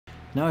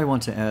Now I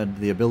want to add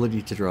the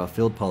ability to draw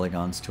filled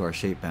polygons to our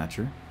shape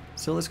batcher.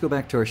 So let's go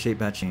back to our shape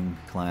batching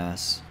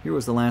class. Here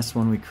was the last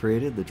one we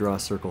created, the draw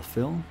circle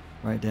fill.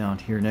 Right down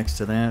here next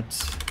to that,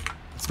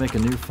 let's make a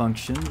new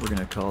function. We're going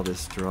to call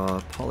this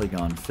draw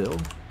polygon fill.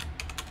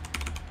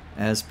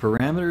 As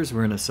parameters,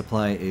 we're going to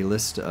supply a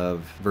list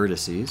of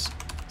vertices.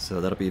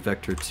 So that'll be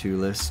vector2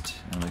 list,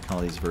 and I'm going to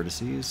call these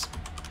vertices.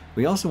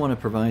 We also want to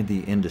provide the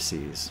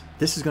indices.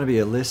 This is going to be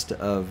a list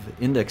of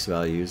index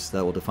values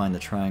that will define the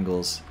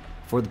triangles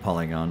for the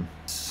polygon.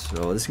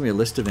 So this is going to be a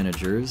list of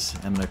integers.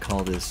 I'm going to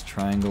call this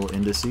triangle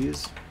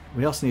indices.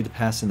 We also need to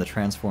pass in the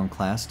transform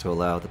class to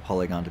allow the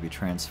polygon to be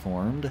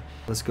transformed.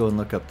 Let's go and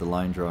look up the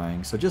line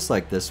drawing. So just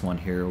like this one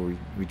here,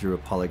 we drew a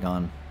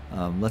polygon.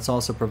 Let's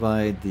also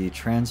provide the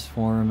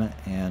transform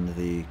and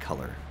the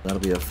color. That'll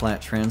be a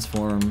flat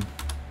transform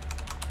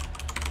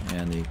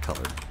and the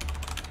color.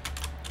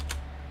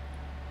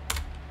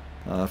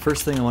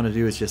 First thing I want to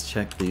do is just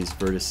check these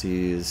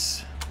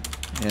vertices,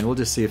 and we'll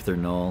just see if they're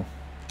null.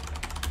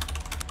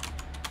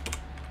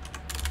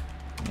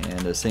 And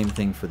the same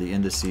thing for the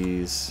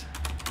indices.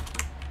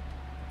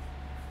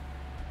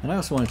 And I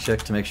also want to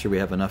check to make sure we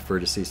have enough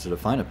vertices to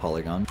define a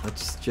polygon.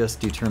 Let's just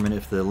determine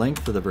if the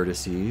length of the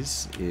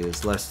vertices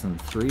is less than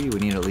 3. We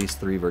need at least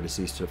 3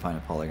 vertices to define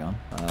a polygon.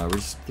 We'll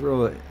just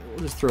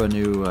throw a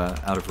new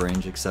out of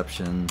range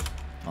exception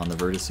on the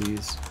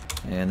vertices.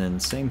 And then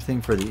same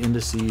thing for the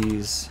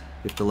indices.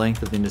 If the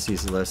length of the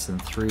indices is less than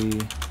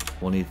 3,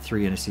 we'll need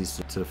 3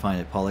 indices to define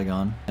a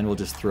polygon. And we'll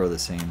just throw the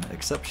same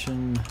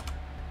exception.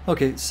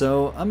 Okay,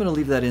 so I'm going to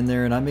leave that in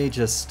there, and I may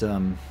just,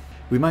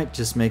 we might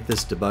just make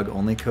this debug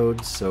only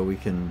code, so we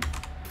can,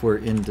 if we're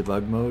in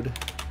debug mode,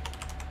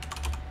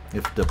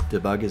 if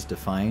debug is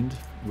defined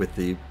with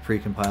the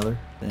precompiler,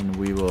 then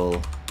we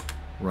will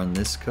run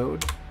this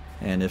code.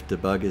 And if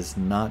debug is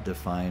not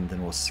defined,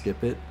 then we'll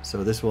skip it.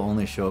 So this will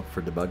only show up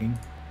for debugging.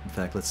 In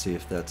fact, let's see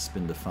if that's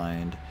been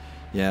defined.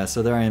 Yeah,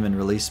 so there I am in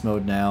release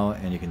mode now,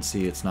 and you can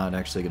see it's not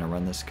actually going to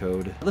run this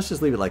code. Let's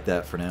just leave it like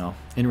that for now.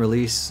 In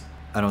release,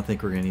 I don't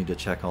think we're going to need to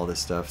check all this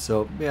stuff,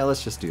 so yeah,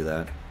 let's just do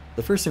that.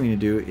 The first thing we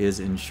need to do is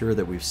ensure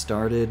that we've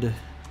started.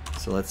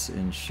 So let's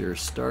ensure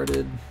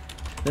started.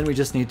 Then we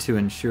just need to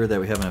ensure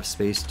that we have enough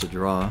space to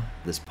draw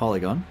this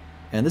polygon.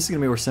 And this is going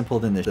to be more simple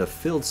than the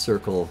filled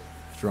circle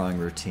drawing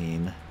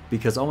routine,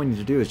 because all we need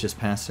to do is just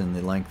pass in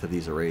the length of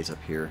these arrays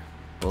up here.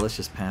 Well, let's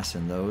just pass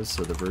in those,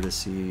 so the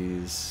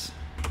vertices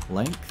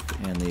length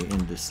and the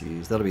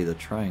indices. That'll be the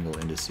triangle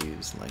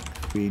indices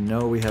length. We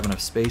know we have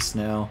enough space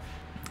now.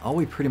 All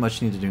we pretty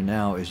much need to do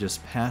now is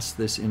just pass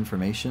this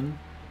information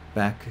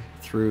back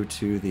through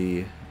to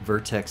the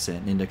vertex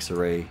and index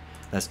array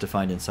that's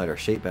defined inside our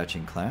shape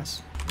batching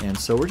class. And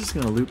so we're just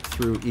going to loop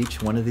through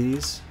each one of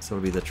these. So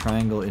it'll be the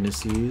triangle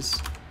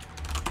indices,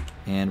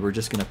 and we're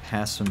just going to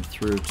pass them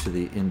through to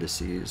the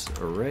indices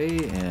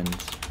array and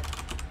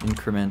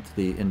increment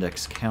the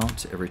index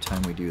count every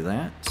time we do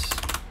that.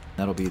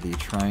 That'll be the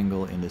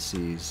triangle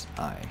indices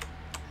I.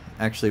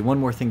 Actually, one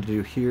more thing to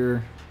do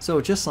here. So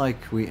just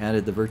like we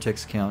added the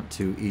vertex count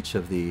to each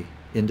of the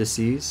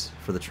indices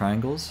for the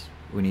triangles,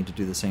 we need to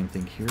do the same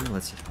thing here.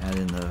 Let's add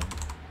in the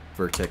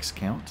vertex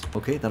count.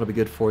 Okay, that'll be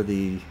good for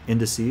the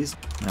indices.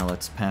 Now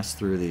let's pass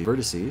through the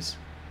vertices.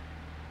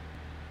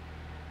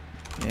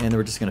 And then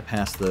we're just going to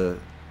pass the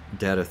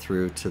data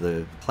through to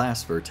the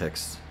class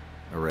vertex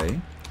array.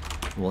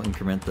 We'll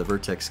increment the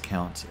vertex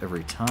count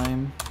every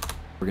time.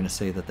 We're going to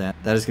say that that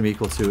is going to be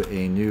equal to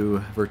a new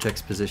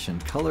vertex position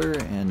color,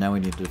 and now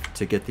we need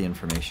to get the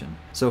information.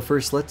 So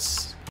first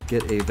let's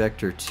get a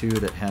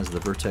vector2 that has the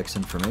vertex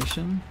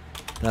information.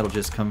 That'll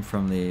just come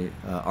from the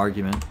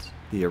argument,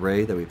 the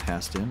array that we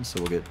passed in.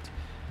 So we'll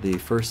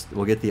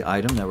get the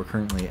item that we're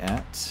currently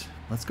at.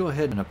 Let's go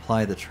ahead and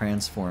apply the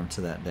transform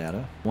to that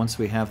data. Once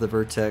we have the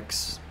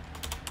vertex,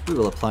 we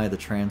will apply the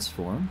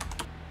transform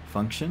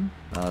function.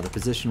 The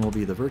position will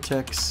be the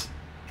vertex,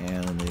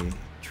 and the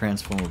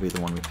transform will be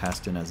the one we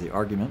passed in as the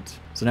argument.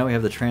 So now we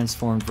have the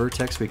transformed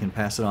vertex. We can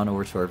pass it on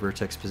over to our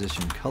vertex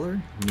position color.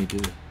 We need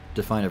to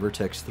define a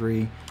vertex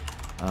 3.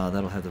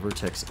 That'll have the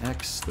vertex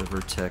x, the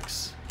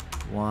vertex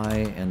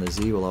y, and the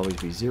z will always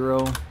be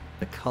 0.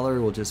 The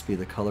color will just be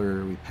the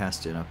color we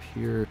passed in up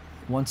here.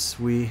 Once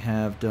we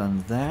have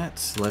done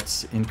that,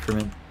 let's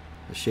increment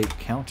the shape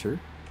counter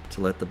to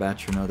let the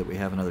batcher know that we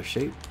have another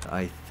shape.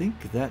 I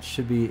think that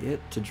should be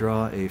it to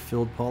draw a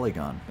filled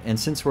polygon. And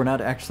since we're not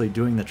actually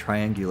doing the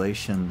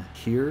triangulation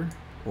here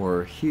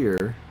or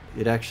here,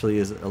 it actually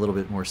is a little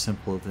bit more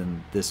simple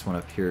than this one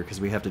up here,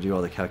 because we have to do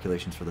all the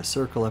calculations for the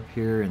circle up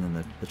here and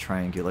then the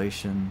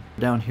triangulation.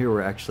 Down here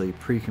we're actually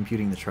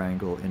pre-computing the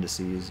triangle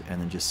indices and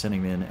then just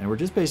sending them in, and we're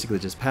just basically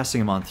just passing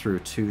them on through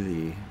to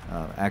the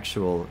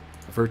actual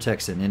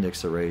vertex and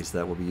index arrays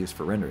that will be used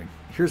for rendering.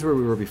 Here's where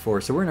we were before.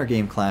 So we're in our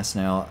game class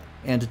now,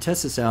 and to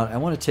test this out, I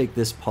want to take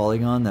this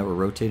polygon that we're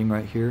rotating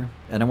right here,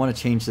 and I want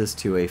to change this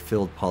to a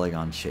filled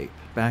polygon shape.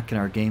 Back in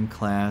our game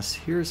class,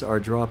 here's our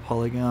draw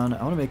polygon.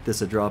 I want to make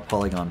this a draw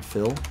polygon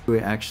fill. We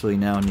actually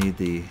now need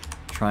the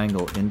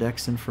triangle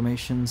index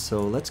information,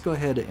 so let's go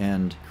ahead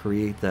and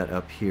create that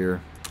up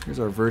here. Here's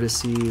our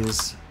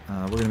vertices.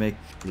 We're going to make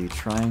the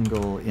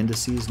triangle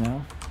indices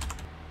now.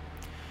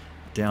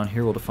 Down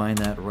here we'll define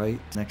that right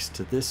next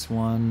to this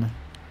one.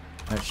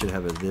 That should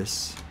have a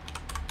this.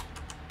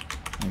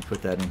 Let me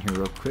put that in here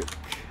real quick.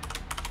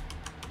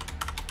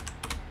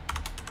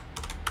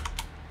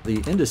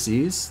 The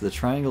indices, the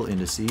triangle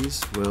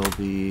indices, will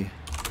be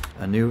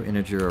a new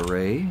integer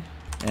array,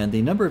 and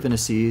the number of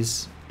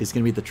indices is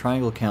going to be the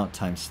triangle count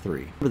times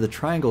 3. The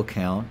triangle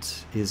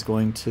count is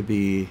going to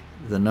be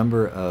the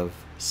number of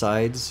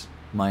sides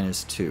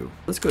minus 2.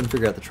 Let's go ahead and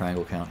figure out the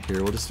triangle count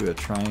here. We'll just do a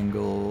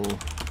triangle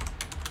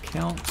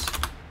count.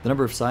 The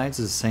number of sides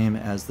is the same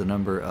as the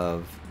number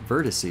of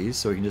vertices,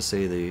 so we can just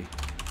say the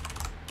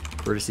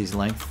vertices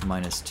length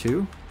minus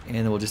 2, and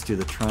then we'll just do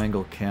the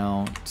triangle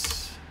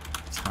count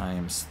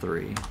times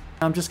 3.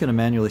 I'm just going to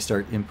manually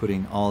start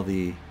inputting all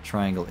the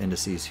triangle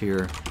indices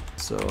here.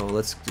 So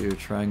let's do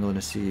triangle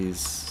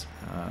indices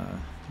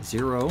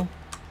 0.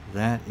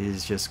 That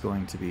is just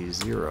going to be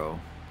 0.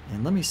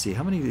 And let me see,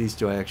 how many of these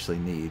do I actually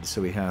need?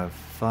 So we have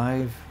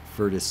 5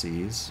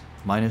 vertices.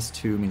 Minus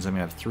 2 means I'm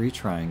going to have 3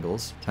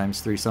 triangles.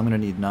 Times 3, so I'm going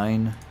to need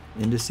 9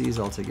 indices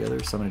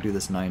altogether. So I'm going to do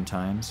this 9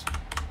 times.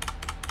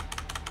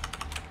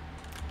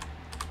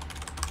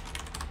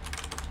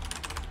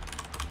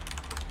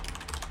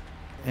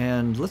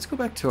 And let's go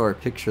back to our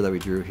picture that we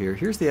drew here.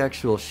 Here's the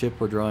actual ship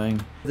we're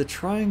drawing. The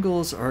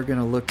triangles are going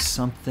to look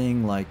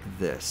something like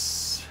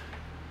this.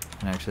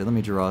 And actually, let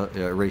me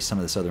erase some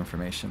of this other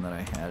information that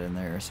I had in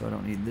there, so I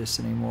don't need this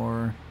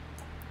anymore.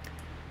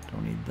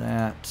 Don't need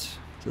that.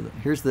 So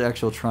here's the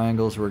actual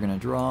triangles we're going to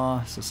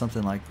draw. So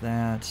something like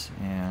that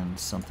and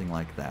something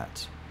like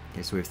that.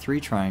 Okay, so we have 3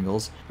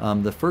 triangles.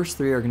 The first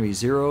 3 are going to be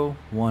 0,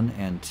 1,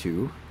 and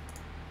 2.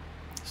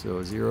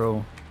 So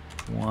 0,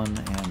 1,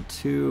 and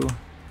 2.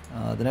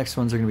 The next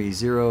ones are going to be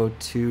 0,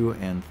 2,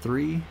 and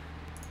 3.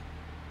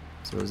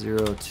 So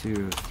 0,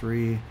 2,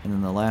 3. And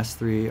then the last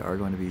 3 are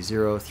going to be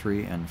 0,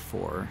 3, and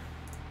 4.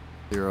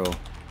 0,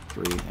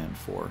 3, and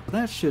 4.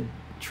 That should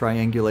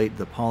triangulate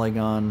the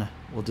polygon.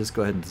 We'll just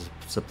go ahead and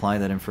supply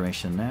that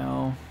information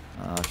now.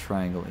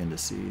 Triangle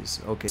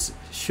indices. Okay, so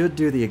should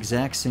do the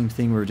exact same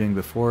thing we were doing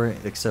before,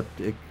 except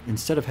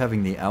instead of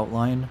having the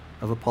outline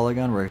of a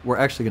polygon, we're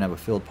actually going to have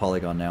a filled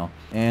polygon now.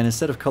 And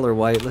instead of color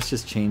white, let's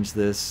just change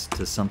this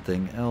to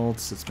something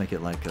else. Let's make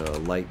it like a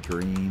light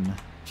green,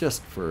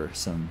 just for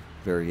some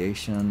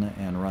variation,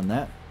 and run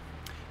that.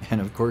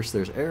 And of course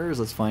there's errors.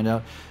 Let's find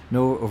out.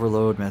 No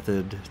overload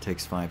method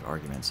takes 5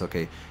 arguments.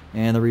 Okay,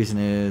 and the reason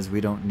is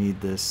we don't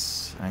need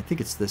this. I think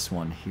it's this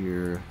one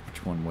here.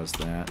 Which one was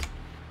that?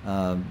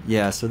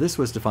 Yeah, so this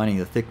was defining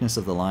the thickness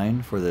of the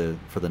line for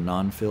the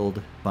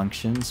non-filled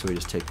function, so we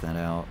just take that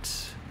out,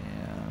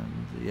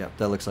 and yeah,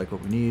 that looks like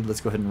what we need.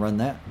 Let's go ahead and run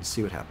that and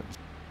see what happens.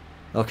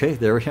 Okay,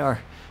 there we are.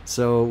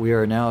 So we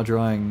are now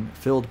drawing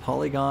filled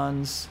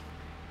polygons.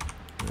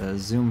 The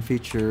zoom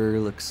feature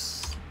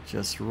looks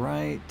just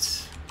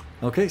right.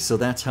 Okay, so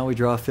that's how we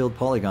draw filled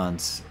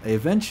polygons.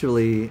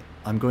 Eventually,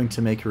 I'm going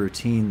to make a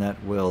routine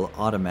that will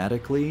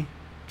automatically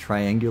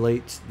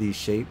triangulate these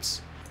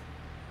shapes.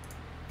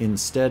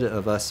 Instead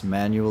of us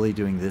manually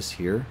doing this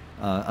here,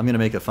 I'm going to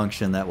make a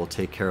function that will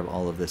take care of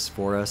all of this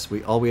for us.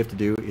 All we have to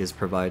do is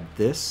provide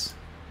this,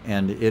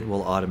 and it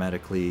will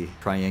automatically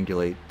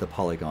triangulate the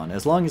polygon.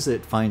 As long as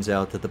it finds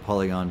out that the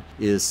polygon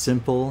is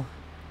simple,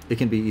 it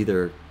can be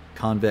either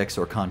convex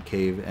or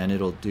concave, and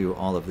it'll do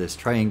all of this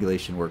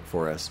triangulation work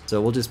for us.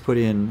 So we'll just put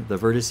in the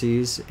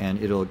vertices,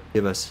 and it'll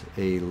give us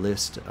a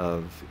list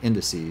of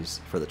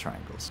indices for the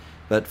triangles.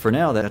 But for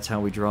now, that's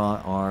how we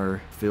draw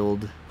our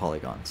filled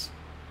polygons.